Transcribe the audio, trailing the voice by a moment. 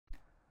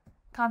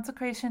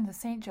Consecration to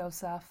Saint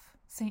Joseph,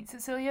 Saint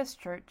Cecilia's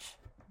Church,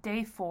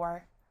 Day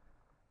 4,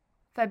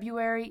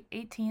 February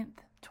 18th,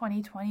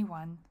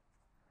 2021.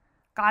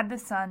 God the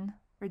Son,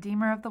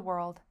 Redeemer of the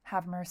world,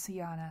 have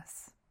mercy on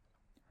us.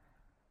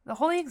 The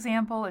holy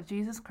example of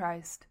Jesus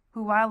Christ,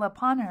 who while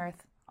upon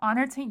earth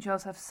honored Saint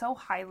Joseph so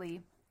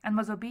highly and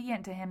was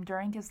obedient to him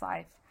during his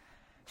life,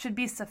 should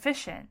be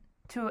sufficient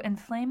to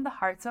inflame the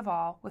hearts of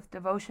all with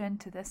devotion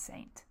to this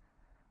saint.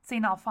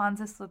 Saint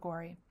Alphonsus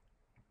Liguori.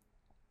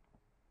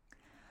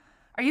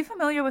 Are you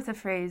familiar with the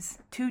phrase,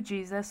 to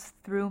Jesus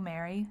through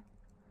Mary?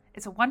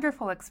 It's a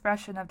wonderful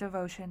expression of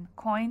devotion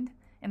coined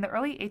in the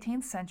early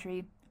 18th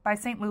century by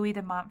St. Louis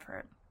de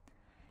Montfort.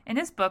 In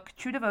his book,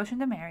 True Devotion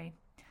to Mary,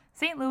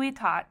 St. Louis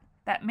taught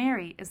that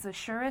Mary is the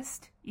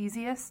surest,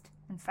 easiest,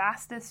 and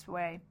fastest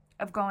way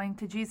of going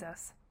to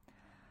Jesus.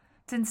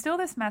 To instill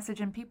this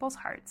message in people's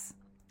hearts,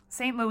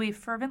 St. Louis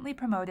fervently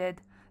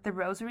promoted the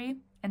Rosary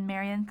and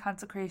Marian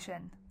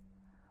consecration.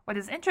 What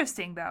is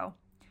interesting, though,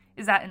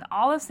 is that in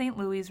all of St.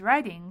 Louis's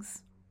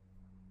writings,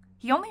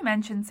 he only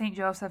mentioned St.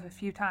 Joseph a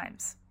few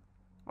times.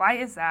 Why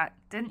is that?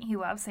 Didn't he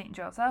love St.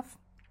 Joseph?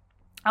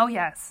 Oh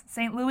yes,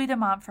 St. Louis de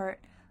Montfort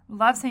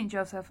loved St.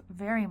 Joseph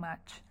very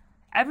much.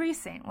 Every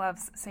saint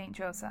loves St.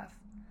 Joseph.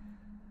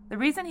 The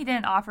reason he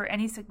didn't offer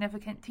any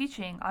significant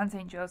teaching on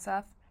St.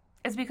 Joseph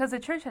is because the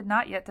Church had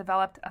not yet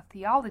developed a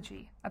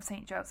theology of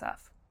St.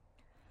 Joseph.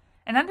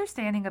 An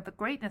understanding of the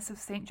greatness of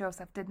St.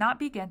 Joseph did not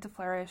begin to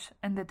flourish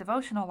in the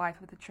devotional life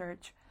of the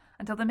Church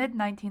until the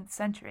mid-19th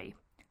century,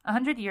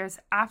 100 years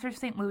after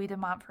St. Louis de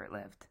Montfort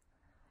lived.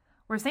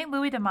 Were St.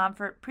 Louis de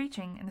Montfort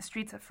preaching in the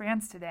streets of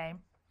France today,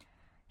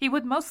 he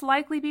would most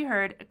likely be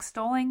heard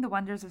extolling the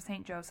wonders of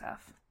St.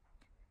 Joseph.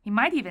 He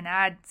might even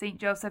add St.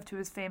 Joseph to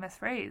his famous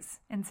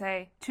phrase and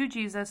say, to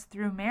Jesus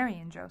through Mary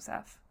and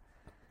Joseph.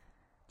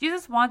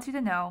 Jesus wants you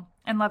to know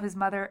and love his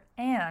mother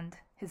and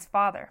his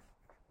father.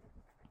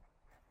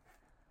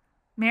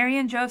 Mary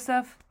and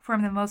Joseph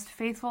form the most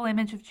faithful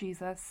image of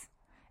Jesus,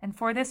 and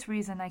for this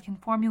reason I can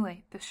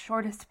formulate the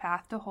shortest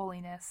path to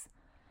holiness.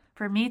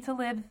 For me to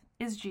live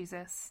is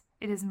Jesus,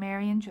 it is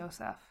Mary and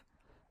Joseph.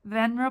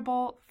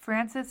 Venerable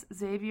Francis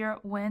Xavier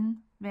Wynne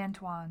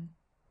Vantuan.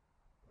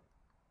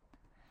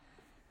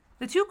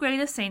 The two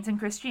greatest saints in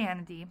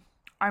Christianity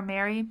are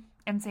Mary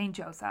and Saint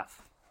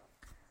Joseph.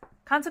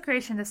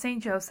 Consecration to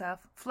Saint Joseph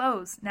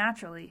flows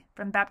naturally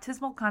from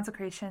baptismal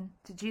consecration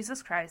to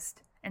Jesus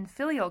Christ and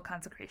filial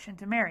consecration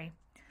to Mary.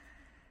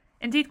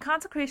 Indeed,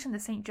 consecration to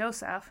Saint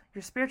Joseph,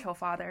 your spiritual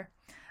father,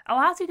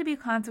 allows you to be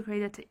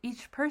consecrated to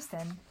each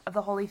person of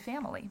the Holy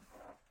Family.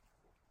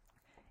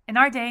 In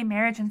our day,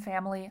 marriage and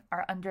family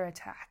are under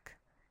attack.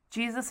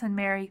 Jesus and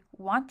Mary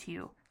want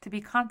you to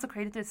be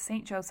consecrated to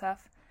Saint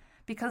Joseph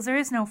because there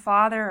is no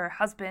father or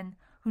husband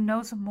who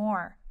knows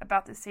more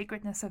about the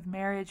sacredness of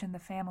marriage and the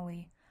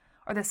family,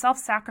 or the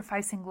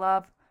self-sacrificing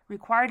love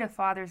required of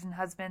fathers and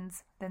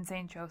husbands than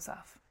Saint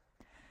Joseph.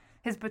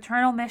 His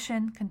paternal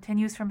mission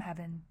continues from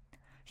heaven.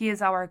 He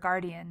is our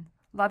guardian,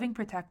 loving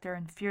protector,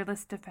 and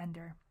fearless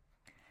defender.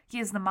 He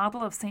is the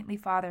model of saintly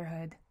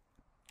fatherhood.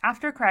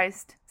 After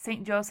Christ,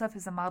 Saint Joseph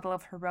is a model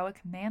of heroic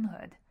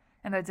manhood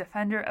and the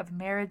defender of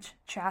marriage,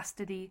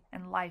 chastity,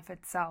 and life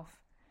itself.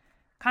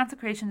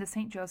 Consecration to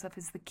Saint Joseph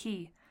is the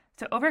key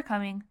to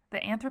overcoming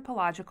the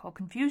anthropological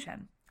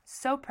confusion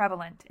so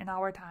prevalent in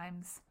our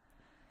times.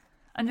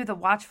 Under the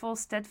watchful,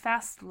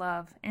 steadfast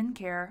love and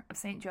care of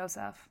Saint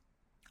Joseph,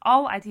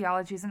 all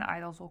ideologies and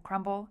idols will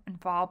crumble and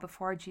fall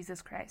before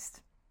Jesus Christ.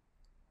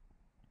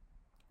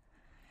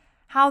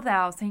 How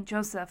thou, Saint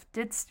Joseph,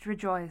 didst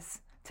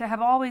rejoice to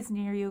have always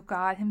near you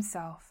God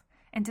himself,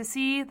 and to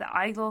see the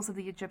idols of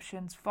the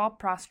Egyptians fall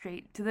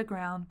prostrate to the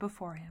ground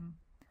before him.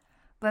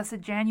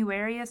 Blessed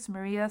Januarius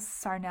Marius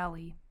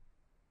Sarnelli.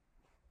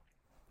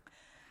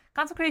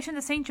 Consecration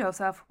to Saint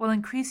Joseph will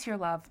increase your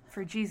love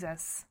for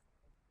Jesus.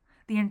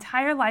 The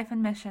entire life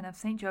and mission of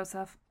Saint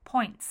Joseph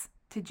points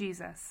to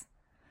Jesus.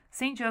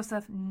 Saint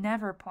Joseph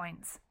never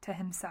points to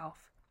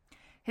himself.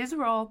 His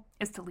role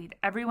is to lead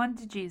everyone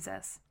to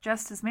Jesus,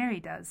 just as Mary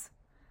does.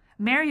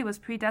 Mary was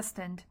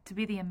predestined to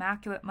be the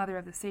Immaculate Mother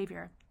of the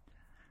Savior.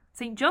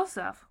 Saint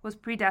Joseph was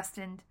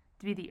predestined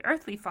to be the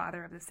earthly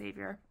father of the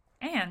Savior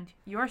and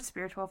your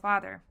spiritual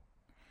father.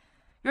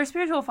 Your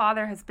spiritual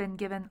father has been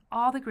given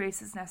all the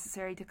graces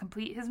necessary to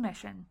complete his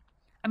mission,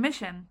 a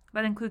mission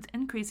that includes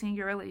increasing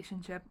your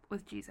relationship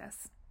with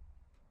Jesus.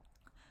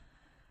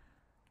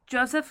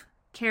 Joseph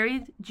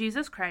carried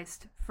Jesus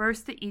Christ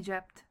first to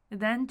Egypt,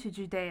 then to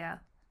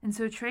Judea, and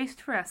so traced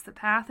for us the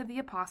path of the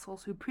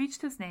apostles who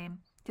preached his name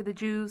to the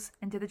Jews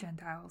and to the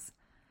Gentiles.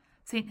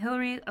 Saint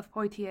Hilary of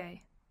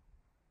Poitiers.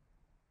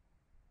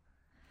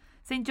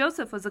 Saint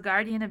Joseph was the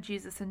guardian of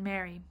Jesus and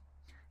Mary.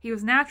 He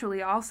was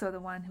naturally also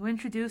the one who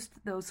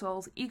introduced those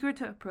souls eager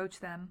to approach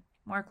them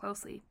more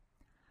closely.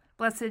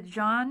 Blessed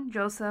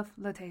Jean-Joseph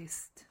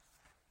Lataste.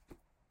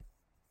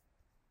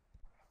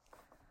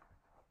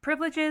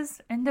 Privileges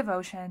and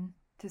devotion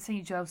to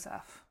Saint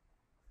Joseph.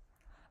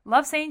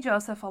 Love Saint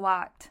Joseph a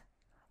lot.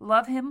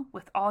 Love him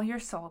with all your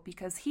soul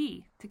because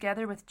he,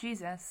 together with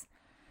Jesus,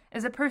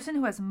 is a person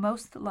who has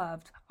most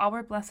loved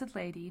our Blessed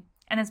Lady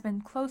and has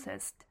been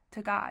closest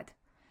to God.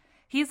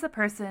 He is the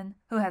person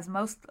who has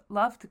most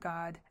loved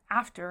God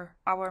after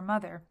our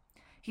Mother.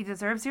 He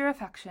deserves your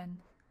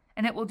affection,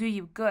 and it will do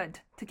you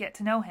good to get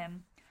to know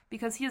him,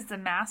 because he is the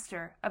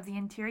master of the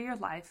interior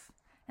life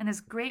and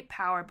has great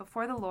power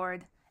before the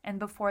Lord and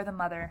before the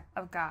Mother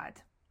of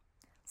God.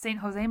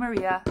 Saint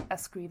Josemaria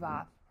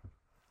Escrivá.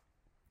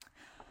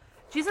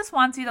 Jesus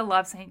wants you to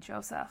love Saint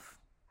Joseph.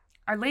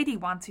 Our Lady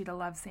wants you to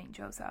love Saint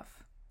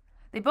Joseph.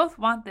 They both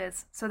want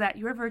this so that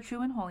your virtue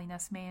and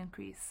holiness may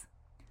increase.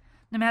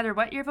 No matter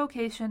what your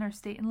vocation or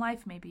state in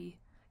life may be,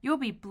 you will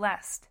be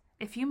blessed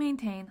if you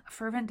maintain a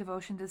fervent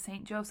devotion to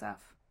Saint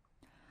Joseph.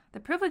 The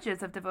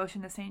privileges of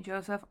devotion to Saint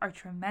Joseph are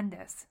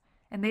tremendous,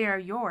 and they are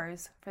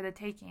yours for the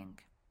taking.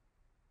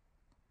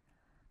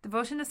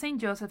 Devotion to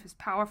Saint Joseph is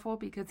powerful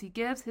because he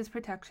gives his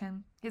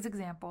protection, his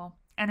example,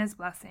 and his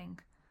blessing.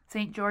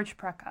 Saint George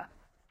Preca.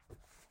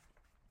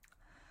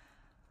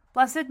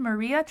 Blessed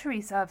Maria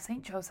Theresa of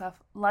Saint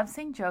Joseph loved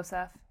Saint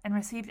Joseph and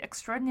received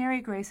extraordinary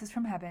graces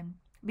from heaven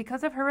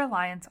because of her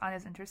reliance on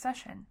his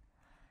intercession.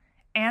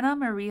 Anna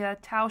Maria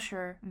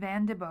Tauscher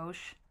van de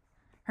Bosch,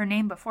 her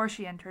name before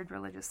she entered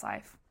religious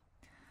life,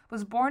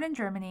 was born in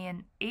Germany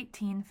in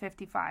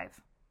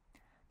 1855.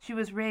 She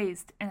was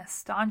raised in a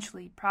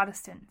staunchly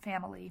Protestant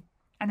family,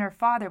 and her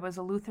father was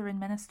a Lutheran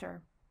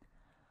minister.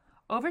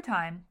 Over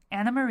time,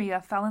 Anna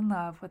Maria fell in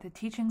love with the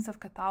teachings of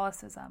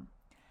Catholicism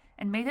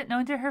and made it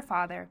known to her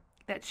father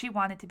that she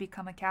wanted to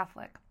become a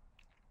Catholic.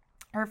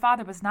 Her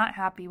father was not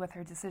happy with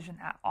her decision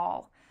at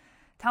all,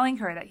 telling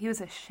her that he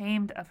was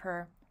ashamed of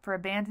her for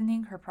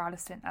abandoning her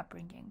Protestant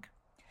upbringing.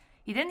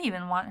 He didn't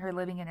even want her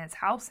living in his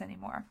house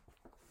anymore.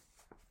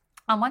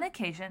 On one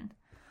occasion,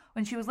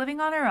 when she was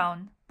living on her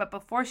own, but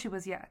before she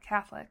was yet a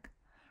Catholic,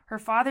 her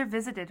father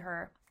visited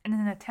her in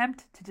an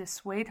attempt to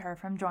dissuade her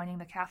from joining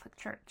the Catholic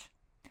Church.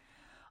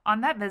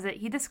 On that visit,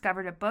 he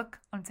discovered a book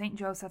on Saint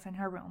Joseph in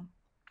her room.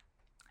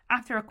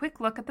 After a quick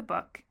look at the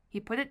book, he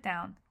put it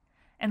down,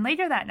 and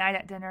later that night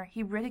at dinner,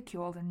 he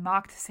ridiculed and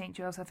mocked Saint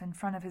Joseph in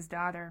front of his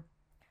daughter.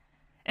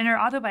 In her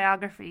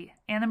autobiography,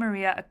 Anna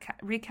Maria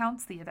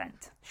recounts the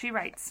event. She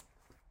writes,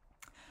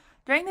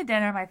 "During the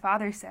dinner, my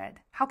father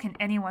said, 'How can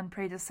anyone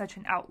pray to such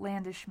an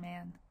outlandish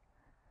man?'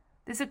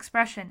 This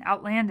expression,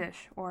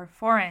 outlandish or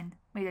foreign,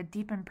 made a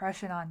deep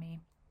impression on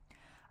me.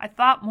 I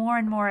thought more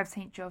and more of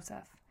Saint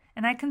Joseph,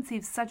 and I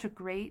conceived such a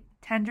great,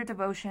 tender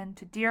devotion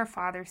to dear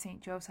Father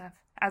Saint Joseph,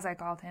 as I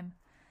called him,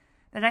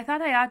 that I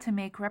thought I ought to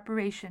make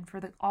reparation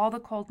for all the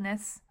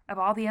coldness of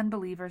all the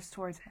unbelievers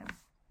towards him."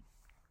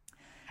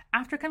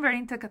 After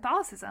converting to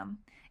Catholicism,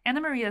 Anna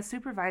Maria's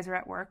supervisor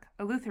at work,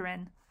 a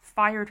Lutheran,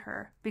 fired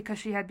her because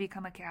she had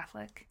become a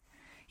Catholic.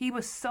 He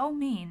was so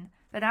mean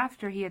that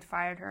after he had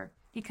fired her,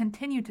 he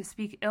continued to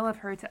speak ill of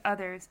her to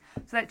others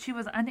so that she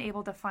was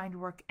unable to find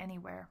work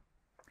anywhere.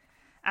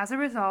 As a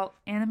result,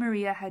 Anna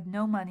Maria had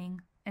no money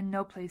and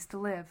no place to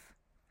live.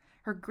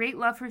 Her great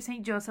love for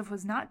Saint Joseph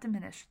was not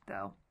diminished,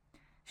 though.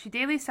 She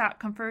daily sought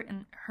comfort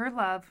in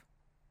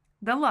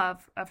the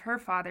love of her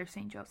father,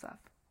 Saint Joseph.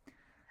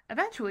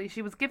 Eventually,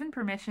 she was given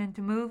permission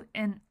to move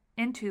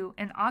into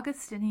an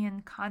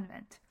Augustinian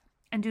convent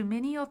and do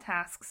menial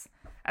tasks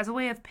as a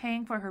way of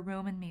paying for her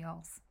room and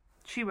meals.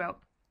 She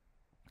wrote,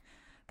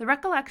 "The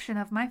recollection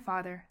of my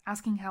father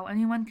asking how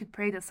anyone could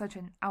pray to such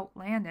an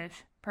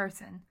outlandish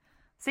person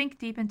sank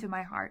deep into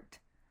my heart,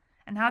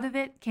 and out of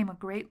it came a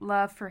great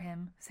love for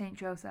him, Saint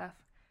Joseph,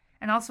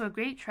 and also a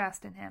great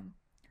trust in him.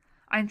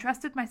 I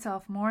entrusted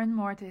myself more and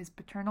more to his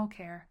paternal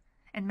care,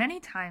 and many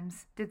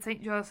times did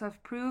Saint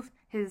Joseph prove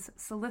his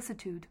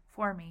solicitude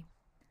for me."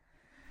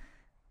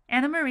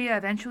 Anna Maria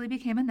eventually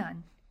became a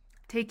nun,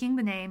 taking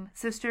the name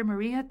Sister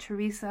Maria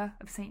Theresa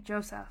of Saint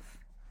Joseph.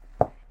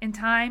 In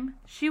time,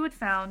 she would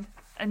found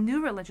a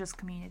new religious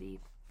community,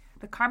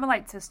 the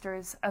Carmelite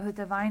Sisters of the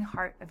Divine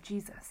Heart of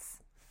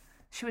Jesus.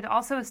 She would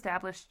also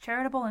establish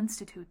charitable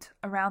institutes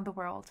around the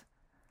world.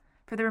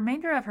 For the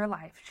remainder of her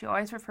life, she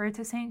always referred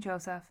to Saint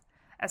Joseph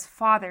as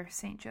Father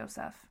Saint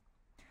Joseph.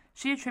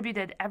 She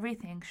attributed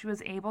everything she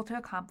was able to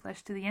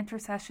accomplish to the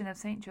intercession of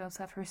Saint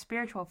Joseph, her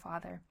spiritual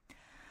father.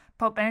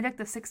 Pope Benedict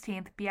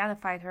XVI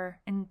beatified her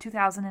in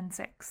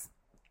 2006.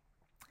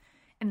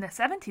 In the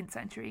 17th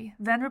century,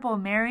 Venerable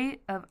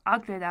Mary of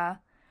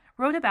Agreda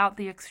wrote about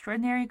the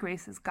extraordinary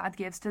graces God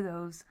gives to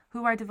those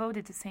who are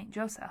devoted to Saint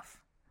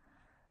Joseph.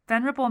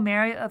 Venerable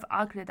Mary of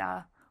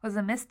Agreda was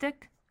a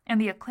mystic and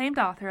the acclaimed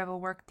author of a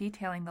work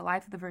detailing the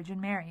life of the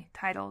Virgin Mary,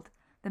 titled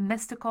The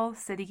Mystical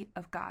City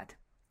of God.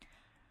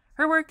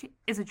 Her work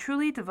is a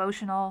truly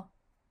devotional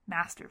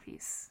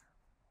masterpiece.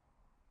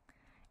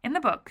 In the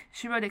book,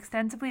 she wrote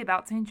extensively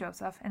about Saint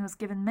Joseph and was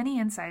given many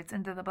insights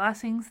into the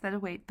blessings that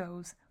await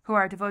those who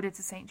are devoted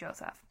to Saint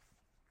Joseph.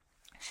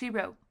 She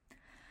wrote,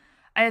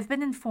 "I have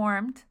been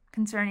informed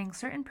concerning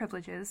certain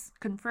privileges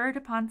conferred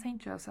upon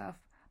Saint Joseph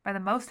by the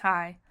Most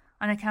High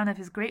on account of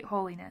his great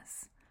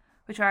holiness,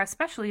 which are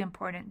especially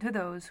important to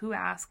those who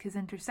ask his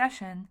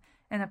intercession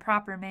in a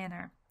proper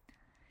manner.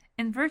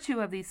 In virtue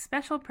of these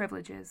special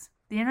privileges,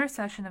 the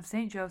intercession of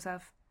Saint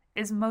Joseph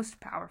is most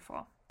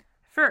powerful.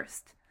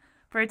 First,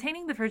 for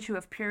attaining the virtue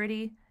of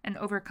purity and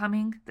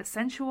overcoming the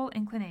sensual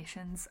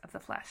inclinations of the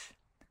flesh.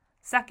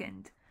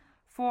 Second,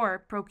 for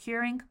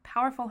procuring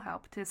powerful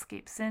help to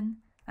escape sin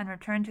and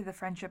return to the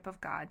friendship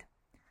of God.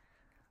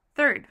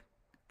 Third,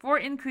 for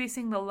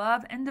increasing the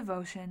love and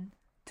devotion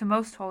to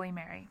Most Holy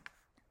Mary.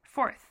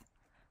 Fourth,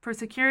 for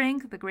securing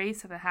the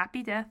grace of a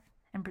happy death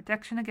and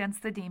protection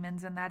against the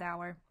demons in that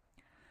hour.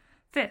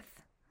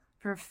 Fifth,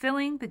 for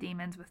filling the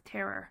demons with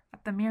terror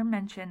at the mere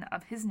mention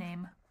of his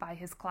name by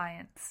his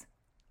clients.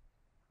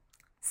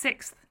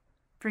 Sixth,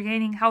 for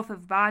gaining health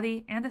of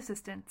body and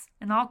assistance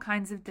in all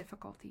kinds of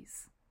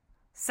difficulties.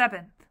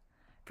 Seventh,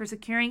 for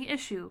securing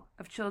issue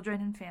of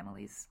children and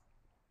families.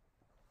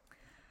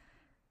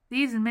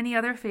 These and many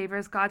other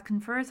favors God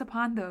confers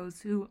upon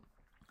those who,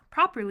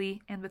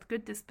 properly and with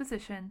good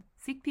disposition,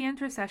 seek the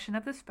intercession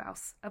of the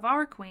spouse of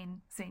our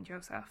Queen, Saint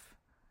Joseph.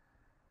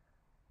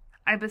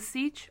 I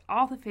beseech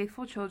all the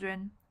faithful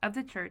children of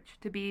the Church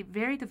to be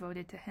very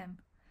devoted to him,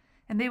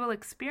 and they will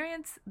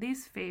experience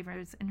these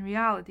favors in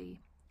reality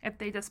if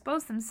they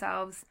dispose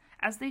themselves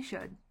as they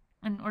should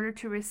in order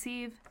to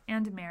receive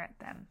and merit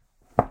them.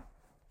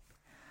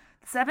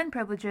 The 7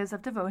 privileges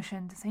of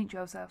devotion to Saint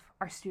Joseph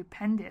are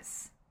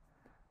stupendous.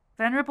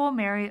 Venerable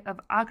Mary of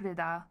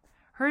Agreda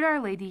heard Our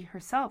Lady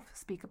herself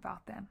speak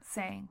about them,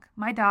 saying,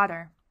 "My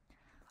daughter,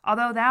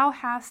 although thou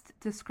hast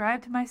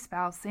described my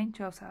spouse, Saint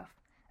Joseph,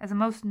 as the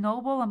most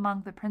noble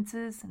among the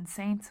princes and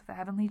saints of the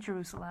heavenly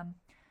Jerusalem,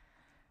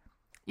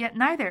 yet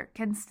neither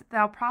canst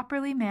thou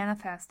properly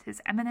manifest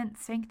his eminent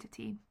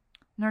sanctity,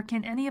 nor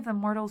can any of the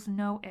mortals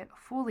know it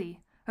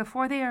fully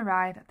before they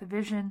arrive at the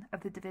vision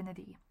of the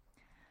divinity.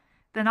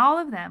 Then all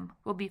of them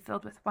will be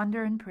filled with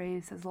wonder and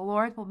praise, as the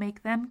Lord will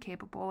make them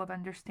capable of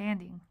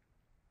understanding.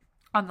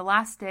 On the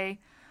last day,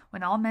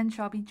 when all men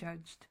shall be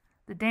judged,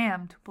 the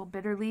damned will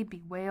bitterly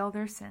bewail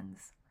their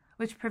sins,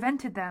 which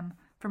prevented them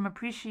from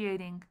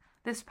appreciating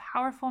this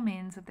powerful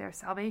means of their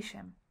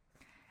salvation,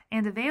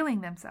 and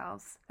availing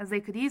themselves, as they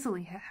could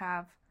easily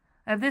have,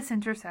 of this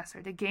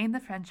intercessor to gain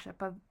the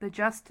friendship of the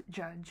just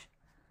judge.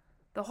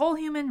 The whole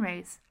human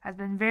race has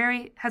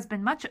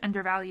been much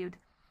undervalued.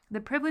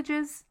 The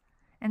privileges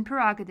and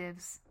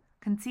prerogatives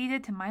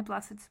conceded to my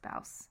blessed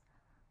spouse,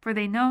 for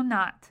they know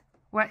not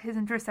what his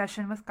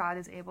intercession with God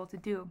is able to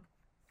do.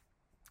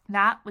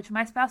 That which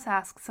my spouse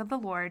asks of the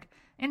Lord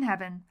in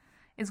heaven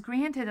is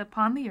granted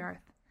upon the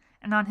earth,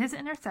 and on his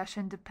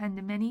intercession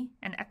depend many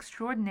and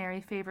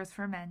extraordinary favors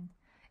for men,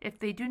 if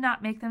they do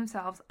not make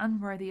themselves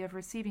unworthy of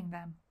receiving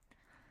them.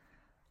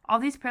 All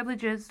these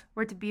privileges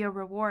were to be a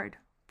reward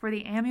for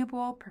the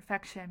amiable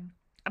perfection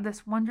of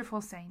this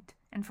wonderful saint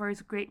and for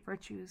his great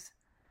virtues.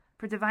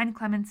 For divine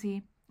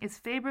clemency is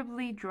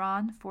favorably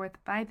drawn forth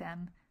by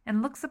them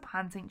and looks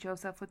upon Saint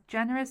Joseph with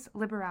generous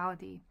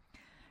liberality,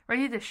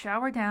 ready to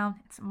shower down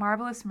its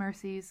marvelous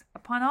mercies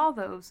upon all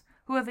those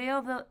who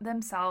avail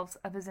themselves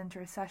of his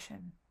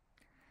intercession.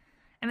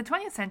 In the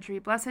 20th century,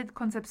 Blessed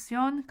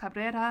Concepcion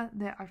Cabrera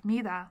de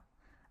Armida,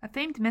 a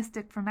famed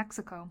mystic from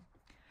Mexico,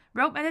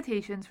 wrote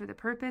meditations for the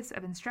purpose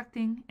of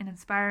instructing and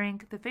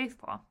inspiring the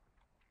faithful.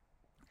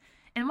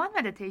 In one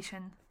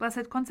meditation,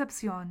 Blessed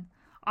Concepcion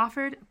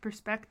offered a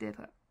perspective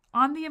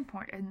on the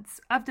importance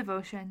of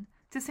devotion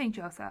to Saint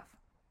Joseph,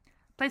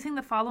 placing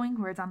the following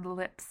words on the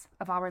lips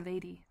of Our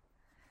Lady.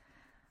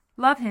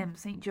 "Love him,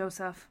 Saint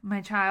Joseph,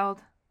 my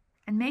child,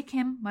 and make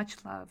him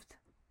much loved.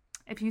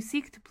 If you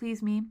seek to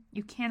please me,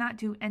 you cannot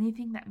do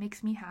anything that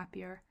makes me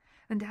happier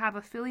than to have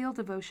a filial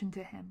devotion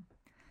to him,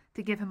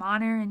 to give him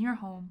honor in your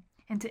home,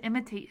 and to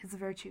imitate his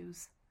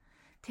virtues.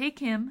 Take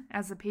him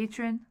as the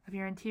patron of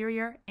your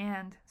interior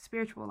and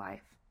spiritual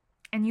life,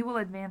 and you will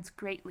advance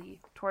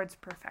greatly towards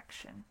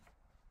perfection."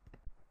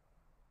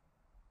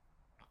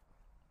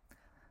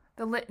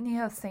 The Litany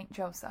of Saint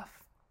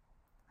Joseph.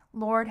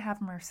 Lord,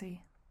 have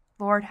mercy.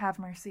 Lord, have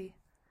mercy.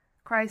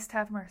 Christ,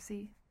 have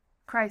mercy.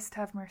 Christ,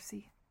 have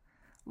mercy.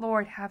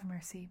 Lord, have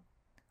mercy.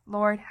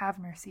 Lord, have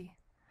mercy.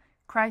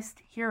 Christ,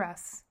 hear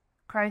us.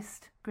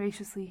 Christ,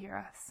 graciously hear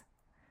us.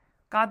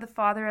 God the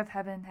Father of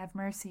heaven, have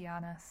mercy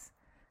on us.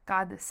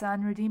 God the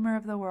Son, Redeemer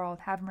of the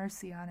world, have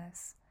mercy on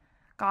us.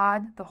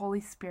 God, the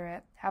Holy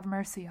Spirit, have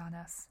mercy on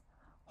us.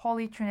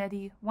 Holy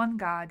Trinity, one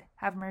God,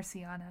 have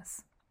mercy on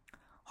us.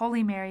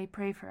 Holy Mary,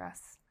 pray for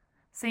us.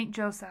 Saint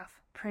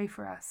Joseph, pray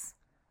for us.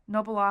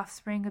 Noble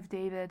offspring of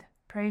David,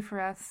 pray for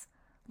us.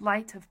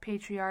 Light of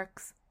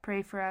patriarchs,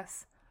 pray for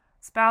us.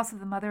 Spouse of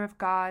the Mother of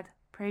God,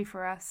 pray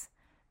for us.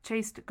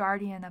 Chaste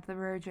guardian of the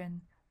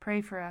Virgin,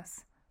 pray for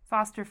us.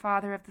 Foster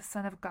father of the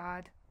Son of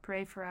God,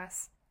 pray for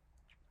us.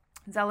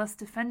 Zealous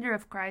defender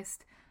of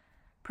Christ,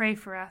 pray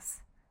for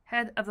us.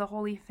 Head of the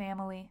Holy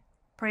Family,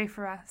 pray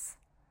for us.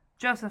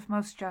 Joseph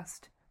most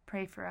just,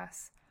 pray for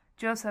us.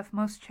 Joseph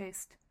most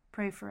chaste,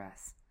 pray for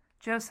us.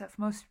 Joseph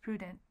most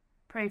prudent,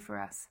 pray for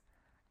us.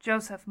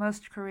 Joseph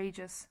most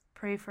courageous,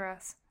 pray for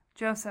us.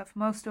 Joseph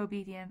most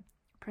obedient,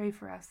 pray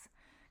for us.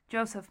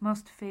 Joseph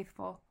most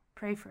faithful,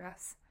 pray for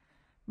us.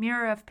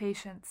 Mirror of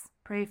patience,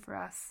 pray for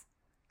us.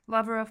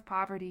 Lover of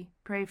poverty,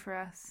 pray for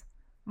us.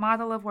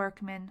 Model of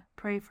workmen,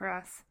 pray for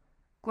us.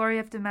 Glory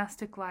of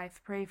domestic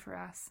life, pray for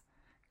us.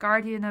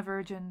 Guardian of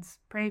virgins,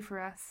 pray for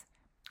us.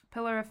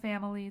 Pillar of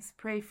families,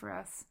 pray for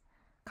us.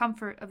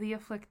 Comfort of the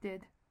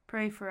afflicted,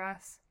 pray for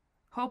us.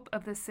 Hope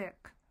of the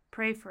sick,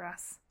 pray for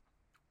us.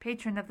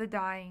 Patron of the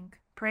dying,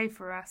 pray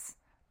for us.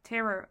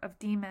 Terror of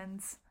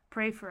demons,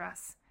 pray for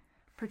us.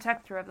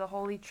 Protector of the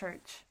Holy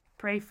Church,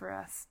 pray for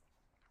us.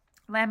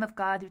 Lamb of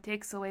God, who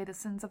takes away the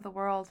sins of the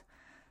world,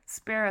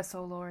 spare us,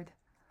 O Lord.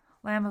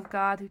 Lamb of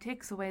God, who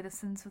takes away the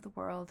sins of the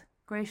world,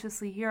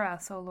 graciously hear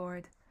us, O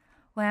Lord.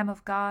 Lamb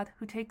of God,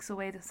 who takes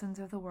away the sins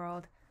of the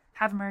world,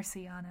 have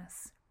mercy on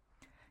us.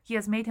 He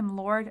has made him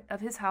Lord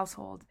of his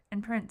household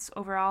and prince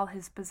over all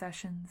his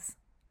possessions.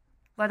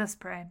 Let us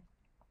pray.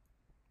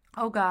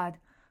 O God,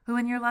 who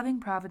in your loving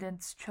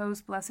providence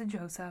chose blessed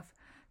Joseph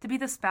to be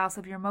the spouse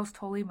of your most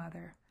holy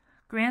mother,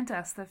 grant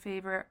us the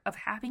favor of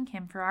having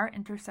him for our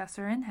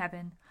intercessor in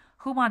heaven,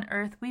 whom on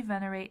earth we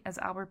venerate as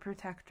our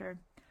protector,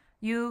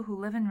 you who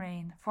live and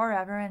reign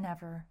forever and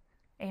ever.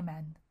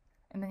 Amen.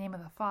 In the name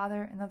of the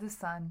Father, and of the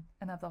Son,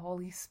 and of the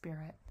Holy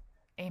Spirit.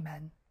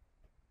 Amen.